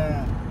đấy.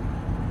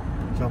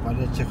 Cho bạn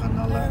đi chơi khăn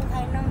nào lại.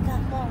 Hay nông thả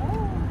có.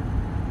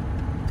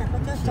 Thả có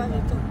cho gì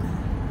tụng cả.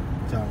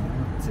 Cho nó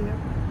dễ.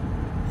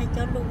 Hay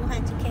cho lũ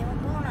hay chỉ khéo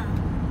bố nào.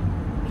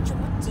 Vì chúng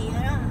mất dễ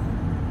đó.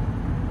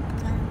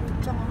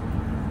 Cho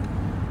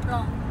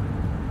lo.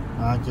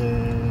 chị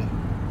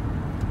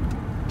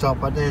cho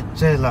bắt đây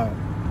chơi là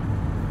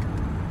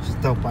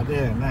tàu bắt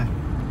đây nè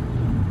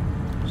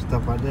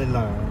tàu bắt đây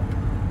là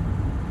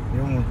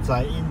dùng một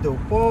trái in đồ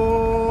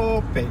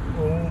bố bể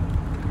ô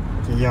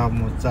chỉ giờ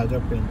một trái cho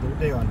bể đủ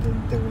để hoàn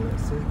thành từ là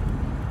xứ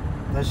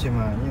đó là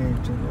mà như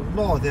chúng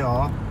nó lo thế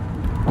hả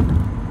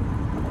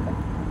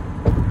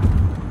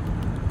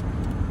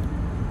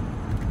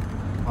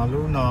mà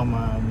lúc nào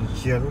mà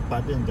chia lúc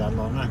bắt đến trả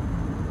lón này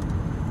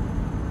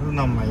lúc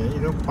nào mà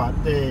lúc bắt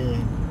để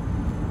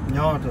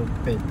nhỏ rồi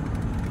bể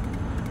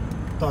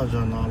to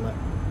rồi nó lại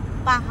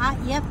bà hả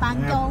vậy bà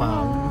châu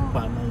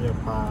bà này giờ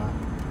bà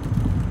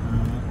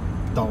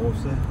tàu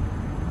xe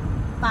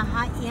bà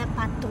hả vậy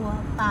bà tua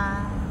bà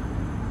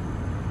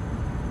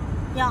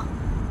dạ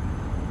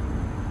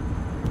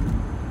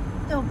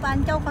tụi bà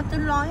châu có tôi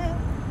nói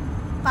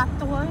bà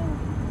tua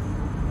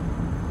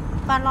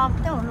bà lo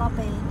tụi lo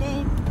về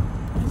đây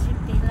đi xin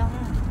bị lo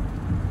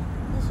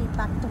đi xin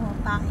bà tua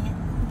bà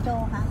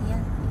châu hả vậy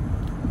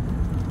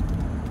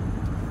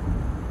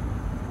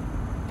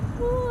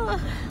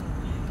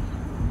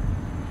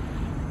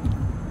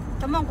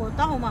cho mong của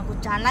tao mà của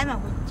trả lại mà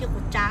của chưa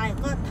của trả lại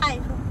có thay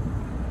không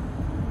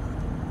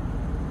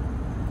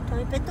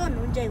thôi bây tôi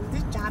nó dễ của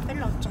trả phải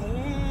lọt cháy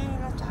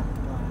nó trả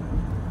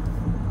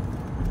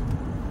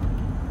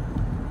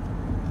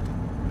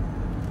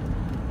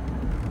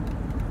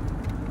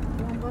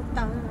không có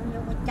tao nó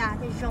có trả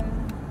thì rong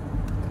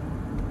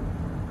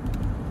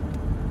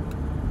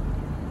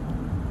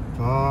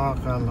cho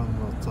cái lòng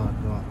lọt chặt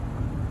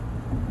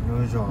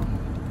rồi rồi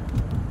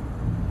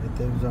cái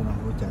tên giờ là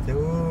hỗ trợ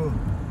thiếu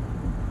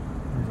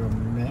rồi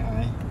mẹ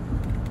ai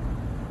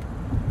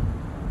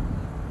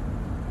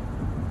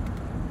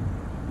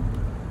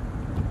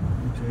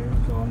chứ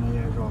cho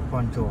này rồi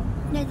quan trọng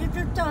này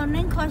cho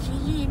nên khó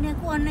gì này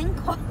quan nên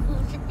khó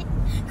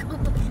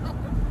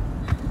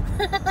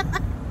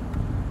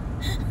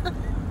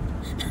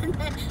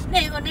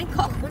này còn nên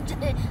khó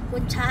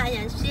con trai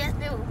à xét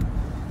đâu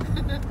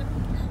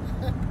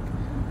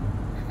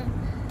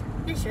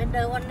sẽ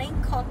đâu con nên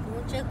khó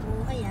cũng chưa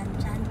cũng hay ăn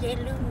chán dễ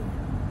luôn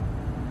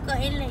có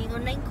ấy là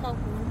con nên khó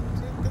cũng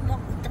tôi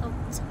mong cũng đâu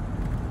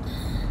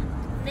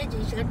nên chỉ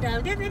sẽ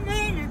đâu đấy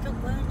nó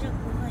chụp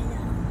cũng hay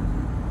à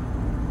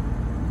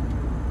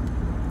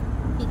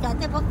thì cả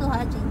thế bác cứ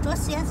hỏi chuyện chốt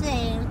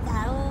xe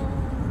tao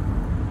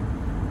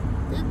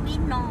cứ biết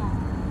nó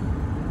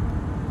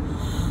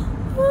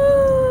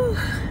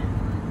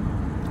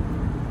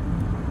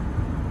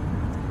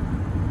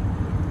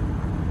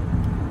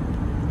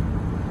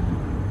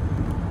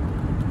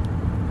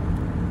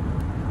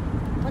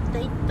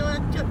tôi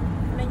chút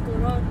nên của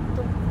rồi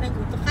nên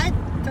của tôi khách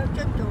cho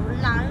chỗ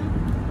lái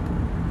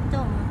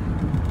tôi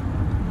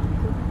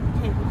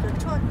thì của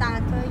tôi ta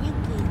cho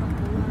những kỳ mà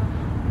của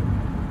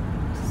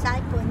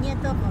sai của nhé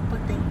tôi có bất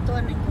tỉnh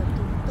tôi nên của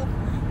tôi tốt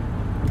này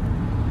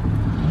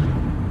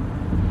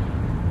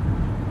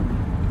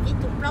đi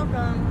tục lâu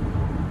rồi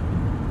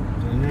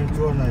cho nên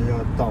chua này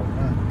giờ tàu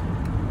nè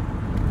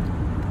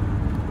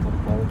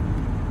tàu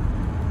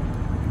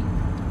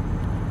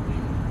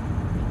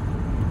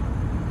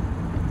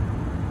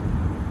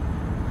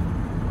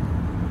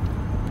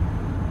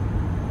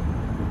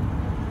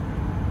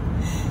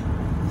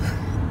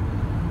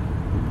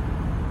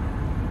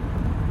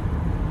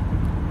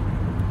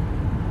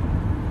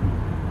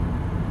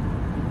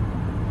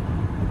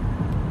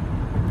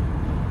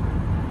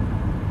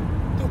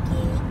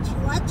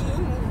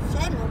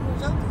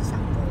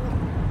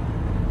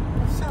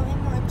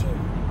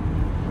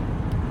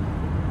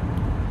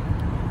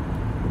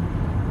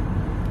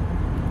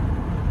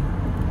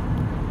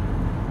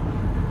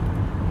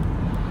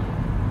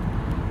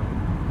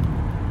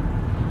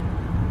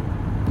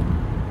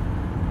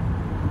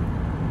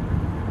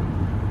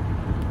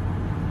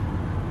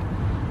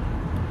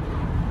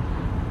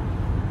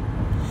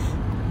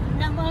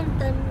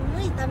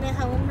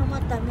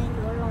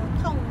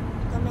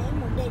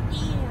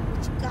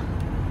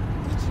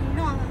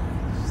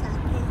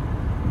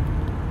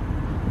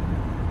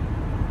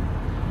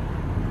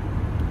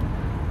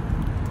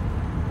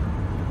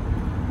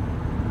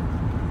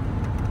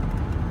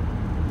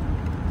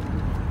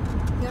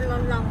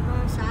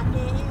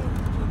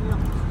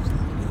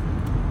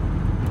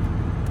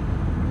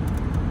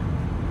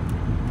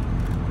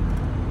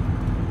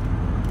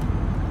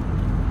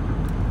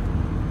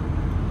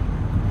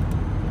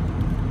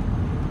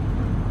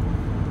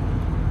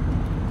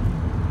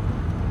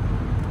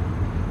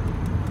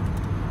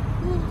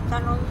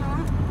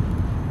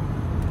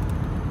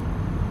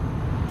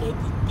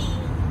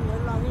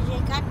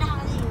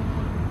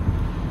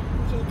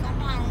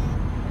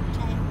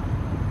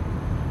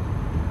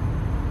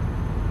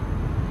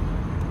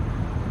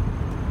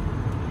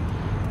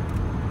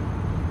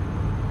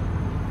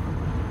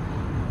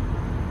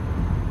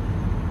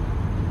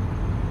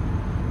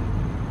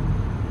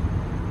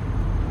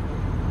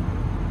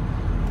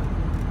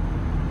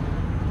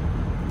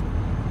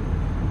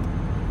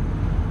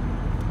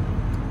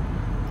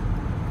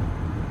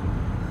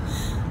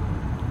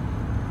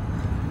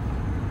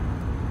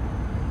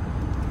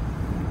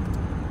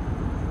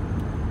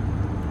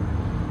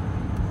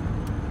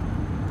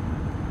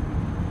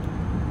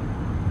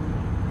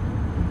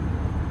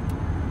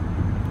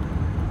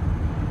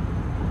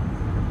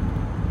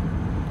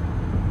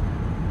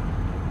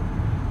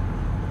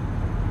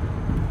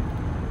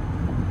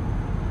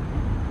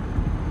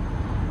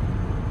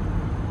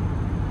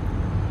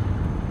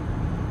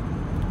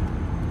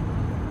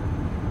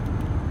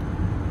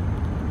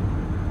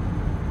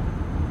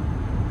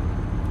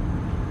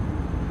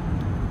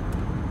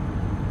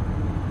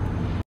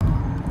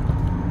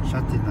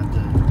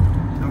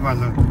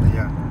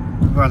à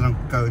và lòng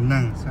cờ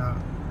nâng sao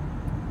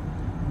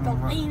tao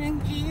đi lên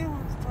gì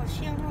tao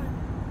xem rồi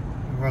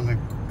và lòng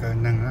cờ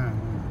nâng á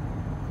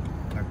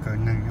là cờ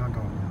nâng nó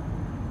đồ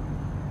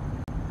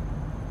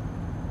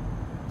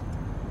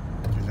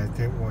thì lại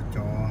thế ô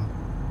cho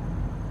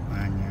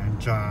nhà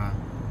trà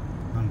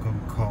มันคง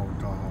ขอ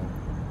ดอก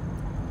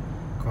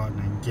ก่อน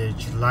นั้นเจ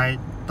ชไล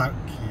ตัก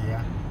เขีย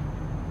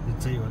นี่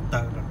จะอยู่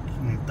ตักหลัก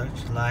นี่ตัก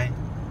ชไล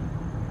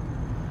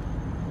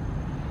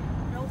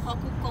lúc họ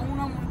cứ cũng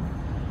nó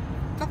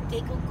tất cả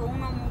cứ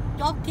cũng nó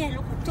chó kia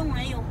lúc họ chung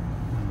lại dùng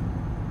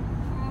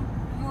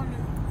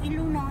ít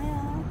lúc nói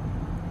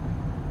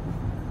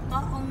có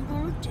ông có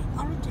lúc chị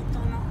tao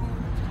nó ông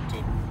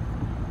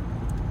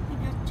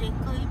chị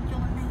cười cho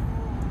này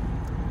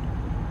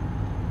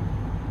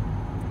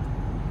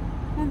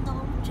không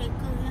đâu chị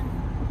cười á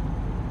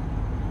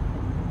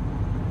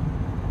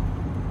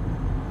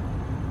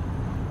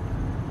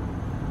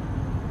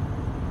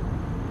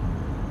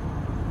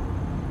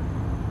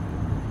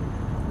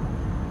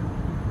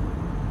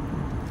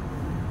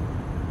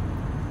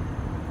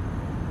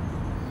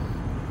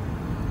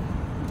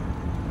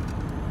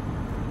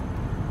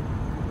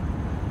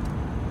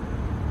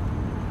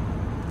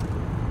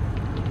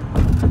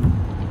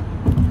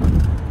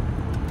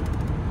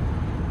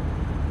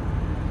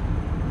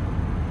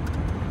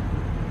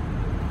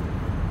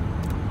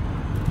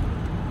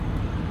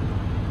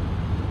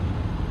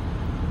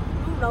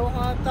đầu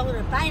tôi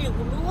là bay được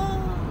lúa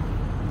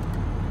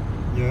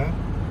dạ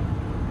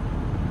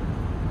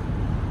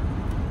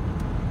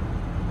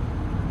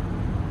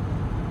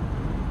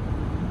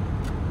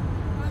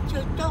nó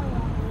chơi trông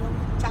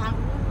chàng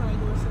cũng người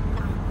được sinh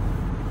nào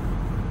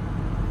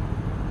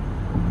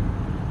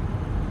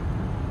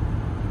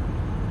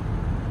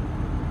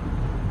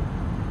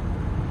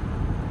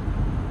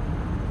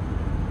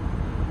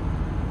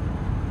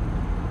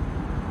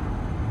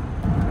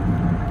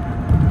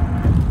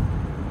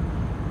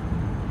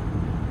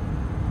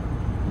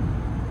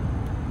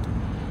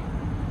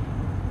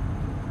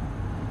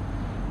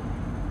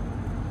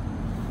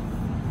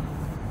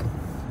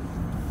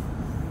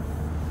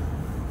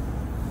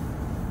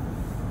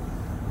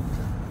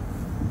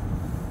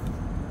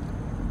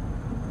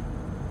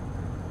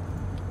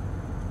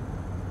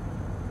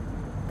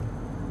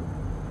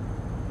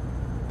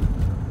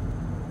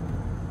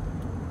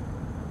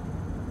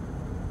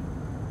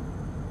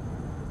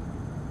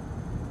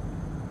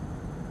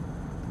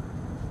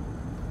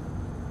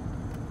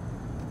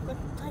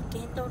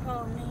cái tôi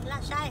thôi này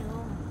là sai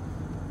không